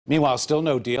Meanwhile, still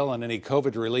no deal on any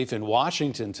COVID relief in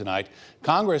Washington tonight.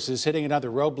 Congress is hitting another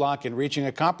roadblock in reaching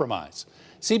a compromise.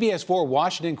 CBS 4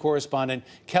 Washington correspondent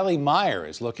Kelly Meyer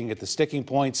is looking at the sticking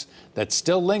points that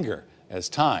still linger as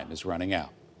time is running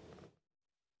out.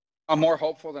 I'm more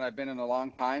hopeful than I've been in a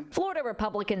long time. Florida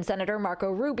Republican Senator Marco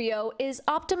Rubio is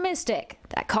optimistic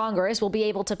that Congress will be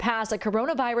able to pass a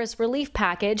coronavirus relief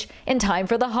package in time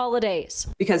for the holidays.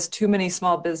 Because too many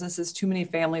small businesses, too many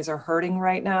families are hurting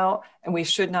right now, and we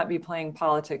should not be playing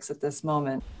politics at this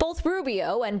moment. Both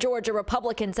Rubio and Georgia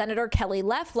Republican Senator Kelly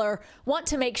Loeffler want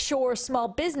to make sure small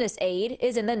business aid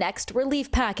is in the next relief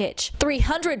package.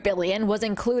 $300 billion was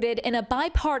included in a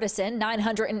bipartisan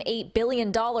 $908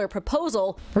 billion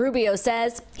proposal. Rubio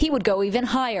says he would go even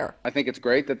higher. I think it's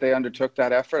great that they undertook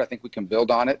that effort. I think we can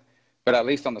build on it. But at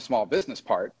least on the small business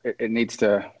part, it needs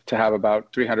to have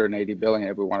about $380 billion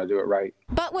if we want to do it right.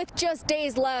 But with just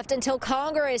days left until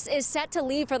Congress is set to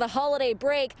leave for the holiday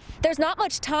break, there's not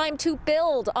much time to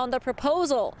build on the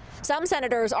proposal. Some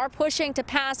senators are pushing to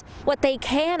pass what they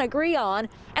can agree on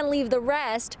and leave the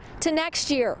rest to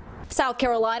next year. South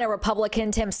Carolina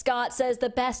Republican Tim Scott says the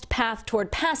best path toward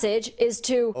passage is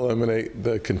to eliminate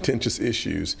the contentious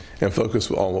issues and focus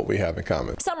on what we have in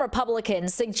common. Some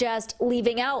Republicans suggest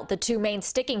leaving out the two main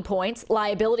sticking points,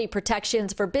 liability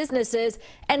protections for businesses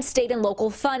and state and local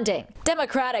funding.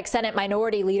 Democratic Senate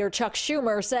Minority Leader Chuck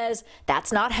Schumer says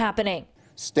that's not happening.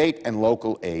 State and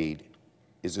local aid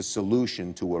is a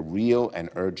solution to a real and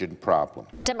urgent problem.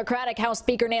 Democratic House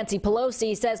Speaker Nancy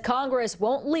Pelosi says Congress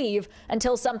won't leave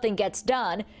until something gets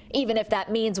done, even if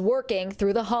that means working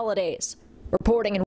through the holidays. Reporting in